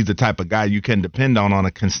 he's the type of guy you can depend on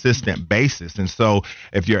a consistent basis. And so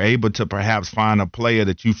if you're able to perhaps find a player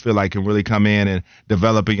that you feel like can really come in and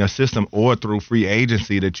develop in your system, or through free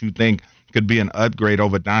agency that you think could be an upgrade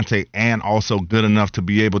over Dante and also good enough to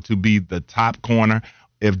be able to be the top corner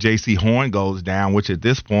if J.C. Horn goes down, which at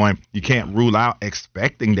this point you can't rule out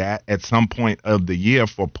expecting that at some point of the year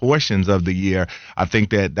for portions of the year, I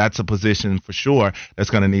think that that's a position for sure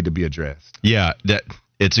that's going to need to be addressed. Yeah,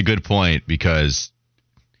 it's a good point, because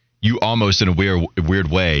you almost in a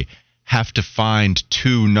weird way have to find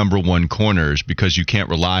two number one corners, because you can't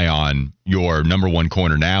rely on your number one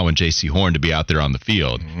corner now and J.C. Horn to be out there on the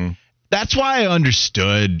field. Mm-hmm. That's why I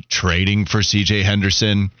understood trading for C.J.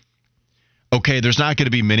 Henderson. Okay, there's not going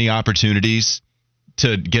to be many opportunities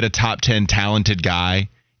to get a top 10 talented guy,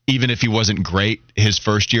 even if he wasn't great his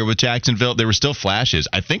first year with Jacksonville. There were still flashes.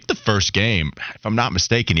 I think the first game, if I'm not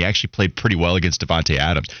mistaken, he actually played pretty well against Devontae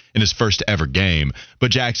Adams in his first ever game,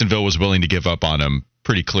 but Jacksonville was willing to give up on him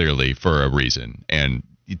pretty clearly for a reason. And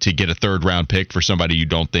to get a third-round pick for somebody you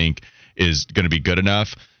don't think is going to be good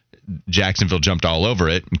enough, Jacksonville jumped all over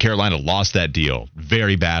it, and Carolina lost that deal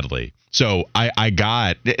very badly. So I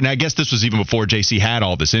guess this was even before JC had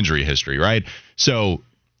all this injury history, right? So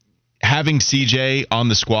having CJ on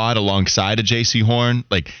the squad alongside of JC Horn,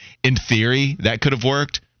 like, in theory, that could have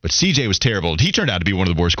worked, but CJ was terrible. He turned out to be one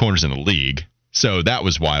of the worst corners in the league. So that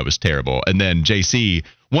was why it was terrible. And then JC,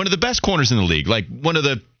 one of the best corners in the league, like one of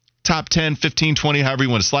the top 10, 15, 20, however you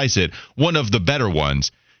want to slice it, one of the better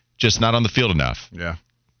ones, just not on the field enough. Yeah.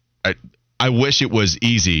 I wish it was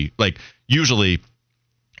easy. Like, usually,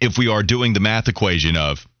 if we are doing the math equation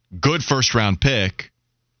of good first-round pick,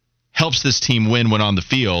 helps this team win when on the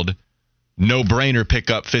field, no-brainer pick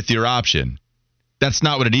up fifth-year option. That's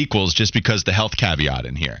not what it equals, just because the health caveat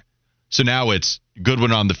in here. So now it's good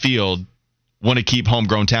when on the field, want to keep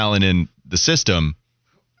homegrown talent in the system.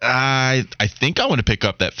 I think I want to pick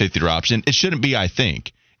up that fifth-year option. It shouldn't be I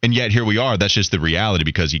think. And yet here we are. That's just the reality,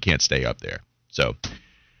 because he can't stay up there. So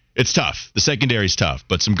it's tough. The secondary's tough,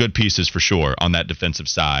 but some good pieces for sure on that defensive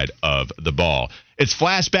side of the ball. It's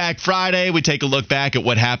Flashback Friday. We take a look back at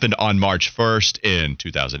what happened on March 1st in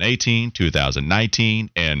 2018, 2019,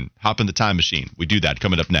 and hop in the time machine. We do that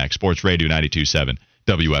coming up next. Sports Radio 92.7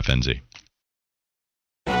 WFNZ.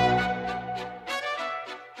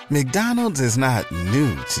 McDonald's is not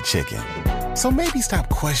new to chicken. So maybe stop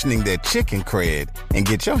questioning their chicken cred and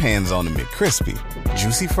get your hands on the McCrispy.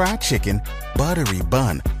 Juicy fried chicken, buttery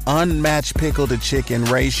bun, unmatched pickle to chicken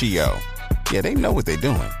ratio. Yeah, they know what they're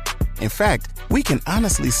doing. In fact, we can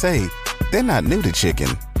honestly say they're not new to chicken.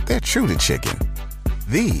 They're true to chicken.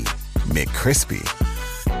 The McCrispy.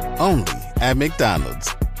 Only at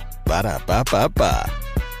McDonald's. Ba-da-ba-ba-ba.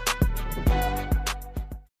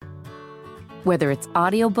 Whether it's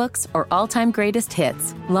audiobooks or all-time greatest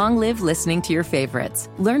hits, long live listening to your favorites.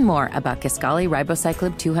 Learn more about Kisqali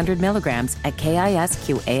Ribociclib 200 milligrams at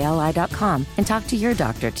KISQALI.com and talk to your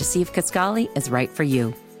doctor to see if Kisqali is right for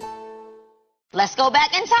you. Let's go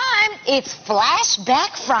back in time. It's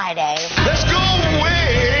Flashback Friday. Let's go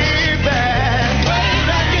way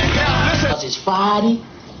back in time. Listen, it's Friday.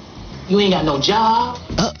 You ain't got no job.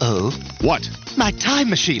 Uh-oh. What? My time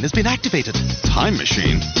machine has been activated. Time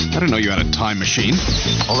machine? I didn't know you had a time machine.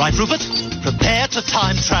 All right, Rupert. Prepare to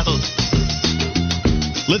time travel.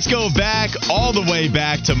 Let's go back, all the way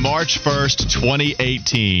back to March 1st,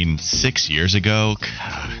 2018. 6 years ago.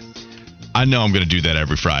 God. I know I'm going to do that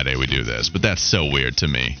every Friday we do this, but that's so weird to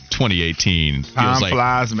me. 2018 Time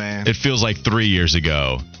flies, man. It feels like 3 years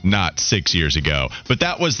ago, not 6 years ago. But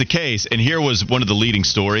that was the case, and here was one of the leading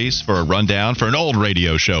stories for a rundown for an old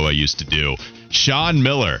radio show I used to do. Sean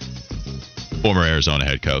Miller, former Arizona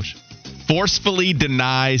head coach, forcefully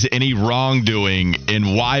denies any wrongdoing in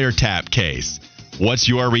wiretap case. What's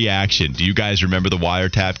your reaction? Do you guys remember the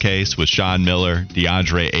wiretap case with Sean Miller,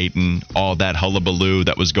 DeAndre Ayton, all that hullabaloo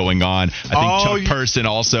that was going on? I think Chuck Person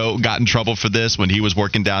also got in trouble for this when he was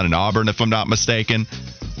working down in Auburn, if I'm not mistaken.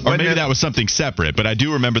 Or maybe that was something separate, but I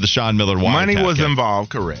do remember the Sean Miller wiretap Money was case.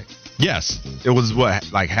 Involved, correct. Yes. It was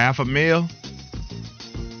what, like $500,000?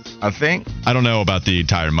 I think. I don't know about the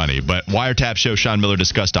entire money, but wiretap show Sean Miller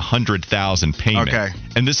discussed $100,000 payment. Okay.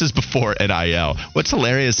 And this is before NIL. What's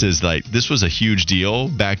hilarious is like this was a huge deal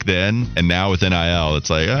back then, and now with NIL, it's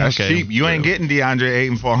like That's okay, cheap. You ain't getting DeAndre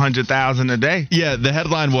Ayton for $100,000 a day. Yeah, the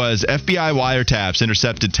headline was FBI wiretaps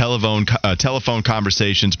intercepted telephone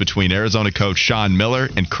conversations between Arizona coach Sean Miller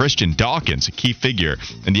and Christian Dawkins, a key figure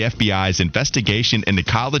in the FBI's investigation into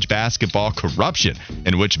college basketball corruption,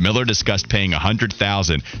 in which Miller discussed paying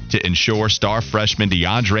 $100,000 to ensure star freshman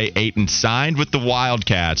DeAndre Ayton signed with the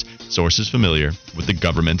Wildcats. Sources familiar with the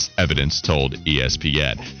government's evidence told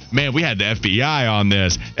ESPN. Man, we had the FBI on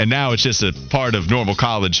this, and now it's just a part of normal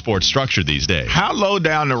college sports structure these days. How low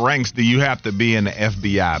down the ranks do you have to be in the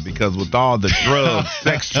FBI? Because with all the drugs,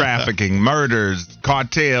 sex trafficking, murders,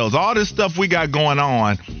 cartels, all this stuff we got going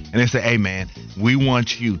on, and they say, hey, man, we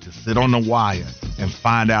want you to sit on the wire and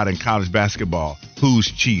find out in college basketball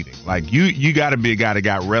who's cheating. Like, you got to be a guy that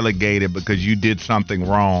got relegated because you did something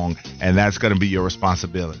wrong, and that's going to be your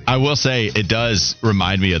responsibility. I will say it does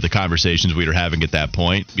remind me of the conversations we were having at that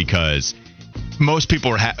point, because most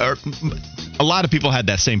people a lot of people had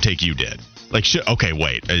that same take you did. Like, okay,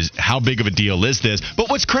 wait, how big of a deal is this? But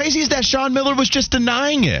what's crazy is that Sean Miller was just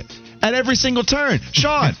denying it at every single turn.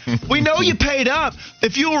 Sean, we know you paid up.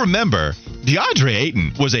 If you'll remember, DeAndre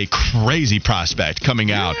Ayton was a crazy prospect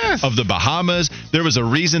coming out of the Bahamas. There was a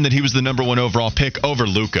reason that he was the number 1 overall pick over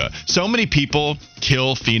Luka. So many people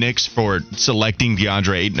kill Phoenix for selecting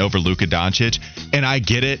DeAndre Ayton over Luka Doncic, and I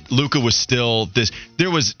get it. Luka was still this.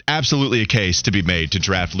 There was absolutely a case to be made to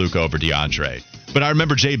draft Luka over DeAndre. But I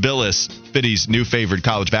remember Jay Billis, Fitty's new favorite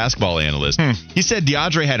college basketball analyst, he said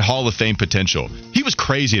DeAndre had Hall of Fame potential. He was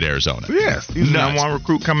crazy at Arizona. Yes, he's the number 1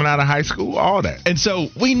 recruit coming out of high school, all that. And so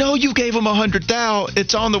we know you gave him $100,000.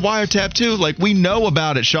 It's on the wiretap too. Like, we know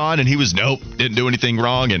about it, Sean, and he was didn't do anything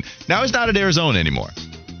wrong, and now he's not at Arizona anymore.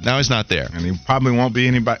 Now he's not there. And he probably won't be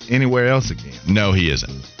anywhere else again. No, he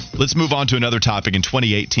isn't. Let's move on to another topic. In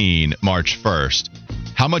 2018, March 1st,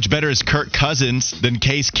 how much better is Kirk Cousins than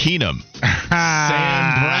Case Keenum? Sam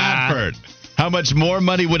Bradford. How much more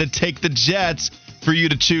money would it take the Jets for you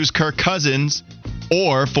to choose Kirk Cousins,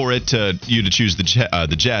 or for you to choose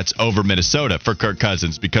the Jets over Minnesota for Kirk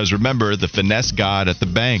Cousins? Because remember, the finesse god at the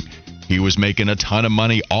bank, he was making a ton of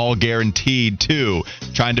money, all guaranteed, too,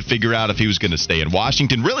 trying to figure out if he was going to stay in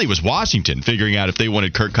Washington. Really, it was Washington figuring out if they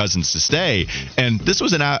wanted Kirk Cousins to stay. And this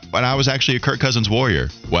was when I was actually a Kirk Cousins warrior,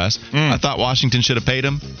 Wes. I thought Washington should have paid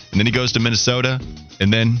him, and then he goes to Minnesota,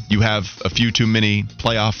 and then you have a few too many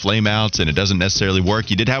playoff flameouts, and it doesn't necessarily work.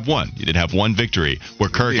 You did have one. You did have one victory where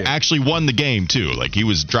Kirk actually won the game, too. Like, he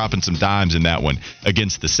was dropping some dimes in that one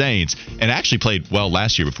against the Saints, and actually played well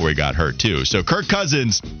last year before he got hurt, too. So Kirk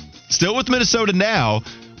Cousins still with Minnesota now,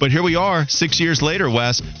 but here we are 6 years later,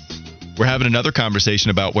 Wes. We're having another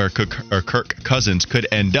conversation about where Kirk Cousins could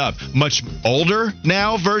end up. Much older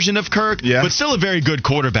now version of Kirk, but still a very good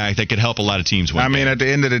quarterback that could help a lot of teams win. I mean, at the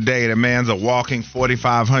end of the day, the man's a walking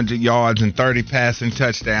 4,500 yards and 30 passing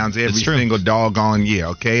touchdowns every single doggone year,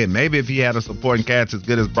 okay? And maybe if he had a supporting cast as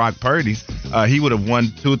good as Brock Purdy's, he would have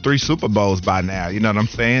won 2 or 3 Super Bowls by now. You know what I'm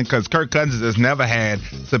saying? Because Kirk Cousins has never had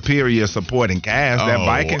superior supporting cast. That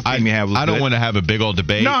Vikings team you have was I don't good. want to have a big old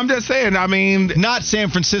debate. No, I'm just saying, I mean, not San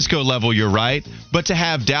Francisco level, you're right, but to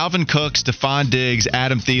have Dalvin Cook, Stephon Diggs,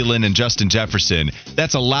 Adam Thielen, and Justin Jefferson,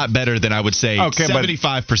 that's a lot better than I would say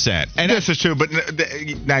 75%. And this is true, but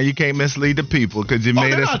now you can't mislead the people because you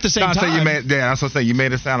made it. Not at the same time. That's what I say. You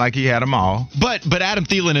made it sound like he had them all. But Adam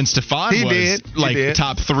Thielen and Stephon was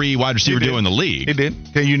top 3 wide receiver duo in the league. He did.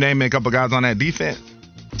 Can you name a couple guys on that defense?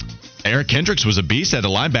 Eric Kendricks was a beast at a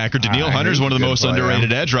linebacker. Daniil Hunter's one of the most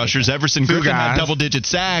underrated edge rushers. Everson Griffin had double-digit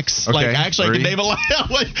sacks. Okay, I can name a lot.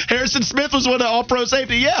 Harrison Smith was one of all-pro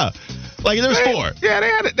safety. Yeah. There's 4.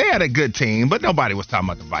 Yeah, they had a good team, but nobody was talking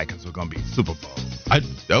about the Vikings were going to be Super Bowl.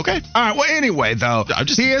 Okay. All right. Well, anyway, though,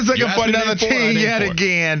 he is looking for another team yet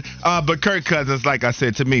again. But Kirk Cousins, like I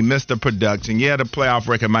said, to me, Mr. Production. Yeah, the playoff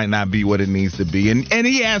record might not be what it needs to be. And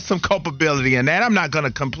he has some culpability in that. I'm not going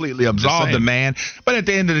to completely absolve the man. But at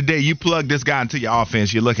the end of the day, you plug this guy into your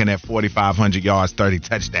offense, you're looking at 4,500 yards, 30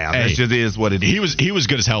 touchdowns. That just is what it is. He was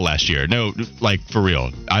good as hell last year. No, for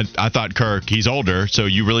real. I thought Kirk, he's older, so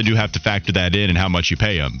you really do have to factor that in and how much you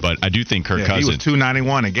pay him. But I do think Kirk Cousins. He was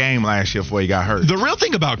 $291 a game last year before he got hurt. The real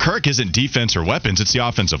thing about Kirk isn't defense or weapons, it's the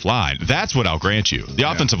offensive line. That's what I'll grant you. The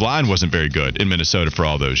offensive line wasn't very good in Minnesota for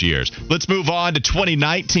all those years. Let's move on to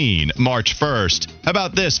 2019, March 1st. How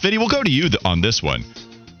about this? Fitty, we'll go to you on this one.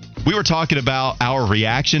 We were talking about our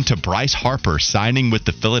reaction to Bryce Harper signing with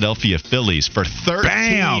the Philadelphia Phillies for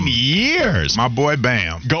 13 years. My boy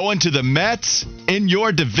Bam. Going to the Mets in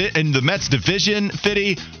the Mets division,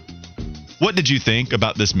 Fitty. What did you think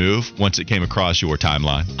about this move once it came across your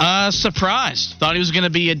timeline? Surprised. Thought he was going to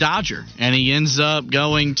be a Dodger, and he ends up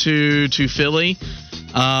going to Philly.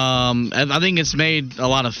 I think it's made a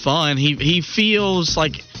lot of fun. He feels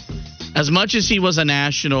like, as much as he was a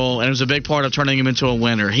national and it was a big part of turning him into a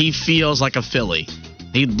winner, he feels like a Philly.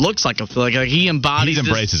 He looks like a Philly. Like he embodies. He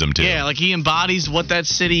embraces him too. Yeah, like he embodies what that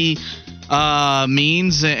city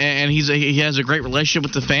means, and he has a great relationship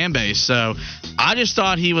with the fan base. So I just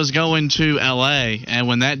thought he was going to L.A., and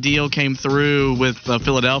when that deal came through with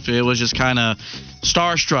Philadelphia, it was just kind of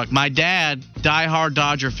starstruck. My dad, diehard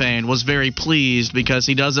Dodger fan, was very pleased because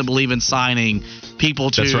he doesn't believe in signing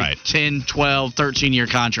people to 10, 12, 13-year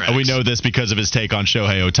contracts. And we know this because of his take on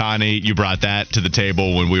Shohei Ohtani. You brought that to the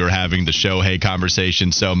table when we were having the Shohei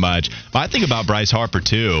conversation so much. But I think about Bryce Harper,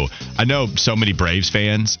 too. I know so many Braves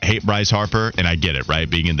fans hate Bryce Harper, and I get it, right,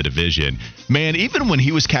 being in the division. Man, even when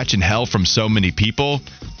he was catching hell from so many people,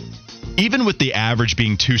 even with the average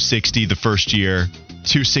being 260 the first year,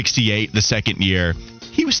 268 the second year,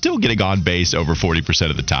 he was still getting on base over 40%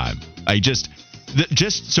 of the time.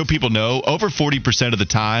 Just so people know, over 40% of the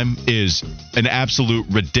time is an absolute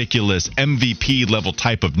ridiculous MVP level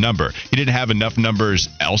type of number. He didn't have enough numbers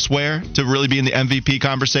elsewhere to really be in the MVP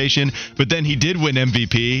conversation, but then he did win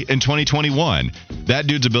MVP in 2021. That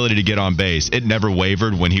dude's ability to get on base, it never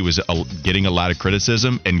wavered when he was getting a lot of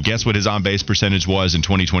criticism. And guess what his on base percentage was in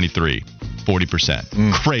 2023?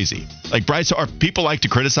 40%. Crazy. Like people like to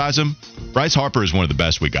criticize him. Bryce Harper is one of the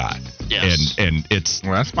best we got. Yes. And it's...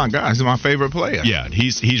 Well, that's my guy. He's my favorite player. Yeah,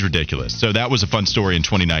 he's ridiculous. So that was a fun story in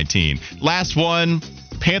 2019. Last one,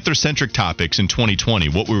 Panther-centric topics in 2020.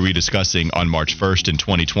 What were we discussing on March 1st in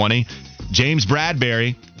 2020? James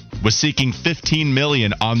Bradberry was seeking $15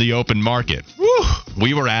 million on the open market. Woo!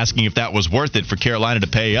 We were asking if that was worth it for Carolina to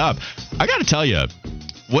pay up. I got to tell you,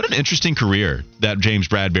 what an interesting career that James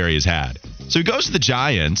Bradberry has had. So he goes to the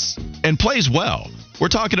Giants and plays well. We're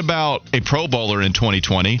talking about a Pro Bowler in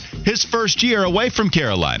 2020, his first year away from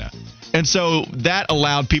Carolina. And so that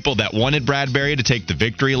allowed people that wanted Bradberry to take the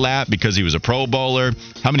victory lap because he was a Pro Bowler.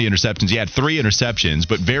 How many interceptions? He had 3 interceptions,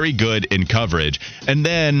 but very good in coverage. And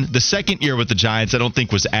then the second year with the Giants, I don't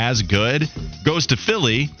think was as good. Goes to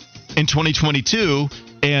Philly in 2022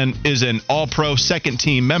 and is an All-Pro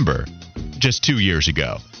second-team member just 2 years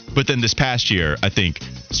ago. But then this past year, I think,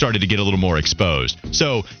 started to get a little more exposed.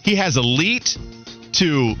 So he has elite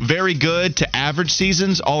to very good to average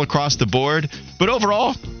seasons all across the board. But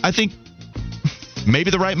overall, I think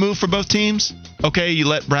maybe the right move for both teams. Okay, you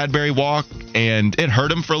let Bradberry walk, and it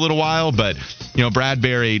hurt him for a little while, but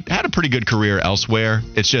Bradberry had a pretty good career elsewhere.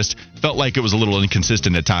 It's just felt like it was a little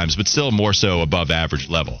inconsistent at times, but still more so above average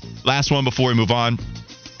level. Last one before we move on.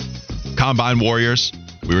 Combine Warriors.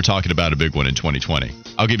 We were talking about a big one in 2020.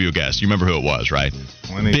 I'll give you a guess. You remember who it was, right?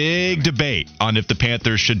 Big debate on if the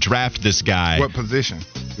Panthers should draft this guy. What position?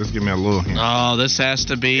 Just give me a little hint. Oh, this has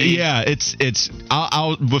to be. Yeah, it's.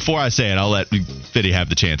 I'll before I say it, I'll let Fitty have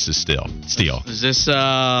the chance to steal. Is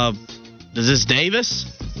this Davis?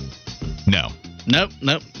 No. Nope.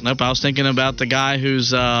 I was thinking about the guy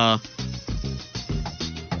who's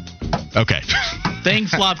okay. Thing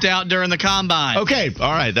flopped out during the combine. Okay,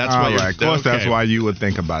 all right. That's why. Of course, that's why you would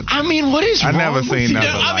think about that. I mean, what is wrong? I never seen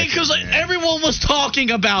nothing. I mean, because everyone was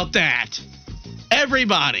talking about that.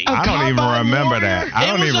 Everybody. I don't even remember that. I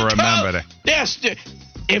don't even remember that. Yes.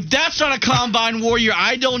 If that's not a combine warrior,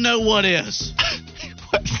 I don't know what is.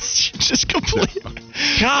 Just completely.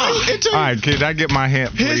 God. All right, kid, I get my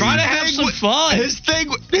hint, please. Try to have some fun. His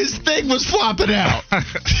thing was flopping out.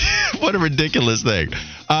 What a ridiculous thing.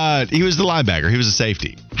 He was the linebacker. He was a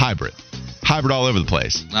safety. Hybrid all over the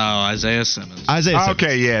place. Oh, Isaiah Simmons.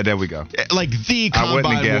 Okay, yeah, there we go. Like the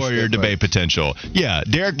combine warrior debate potential. Yeah,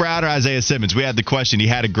 Derek Brown or Isaiah Simmons. We had the question. He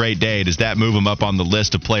had a great day. Does that move him up on the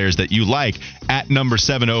list of players that you like at number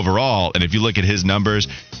 7 overall? And if you look at his numbers,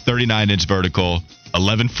 39-inch vertical,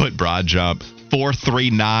 11-foot broad jump,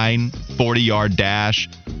 4.39 40-yard dash.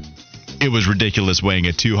 It was ridiculous, weighing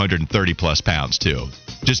at 230-plus pounds, too.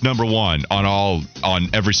 Just number 1 on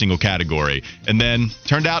every single category. And then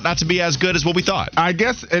turned out not to be as good as what we thought. I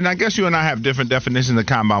guess you and I have different definitions of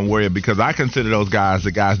combine warrior, because I consider those guys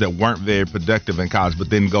the guys that weren't very productive in college but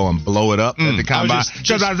then go and blow it up at the combine.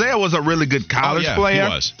 Because Isaiah was a really good college player. He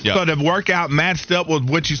was. Yep. So the workout matched up with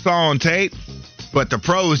what you saw on tape. But the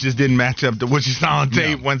pros just didn't match up to what you saw on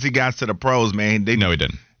tape once he got to the pros, man. No, he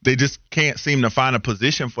didn't. They just can't seem to find a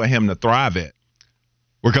position for him to thrive at.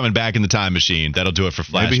 We're coming back in the time machine. That'll do it for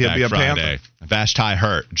Flashback Friday. Vashti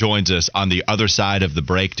Hurt joins us on the other side of the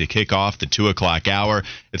break to kick off the 2 o'clock hour.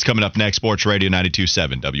 It's coming up next, Sports Radio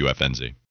 92.7 WFNZ.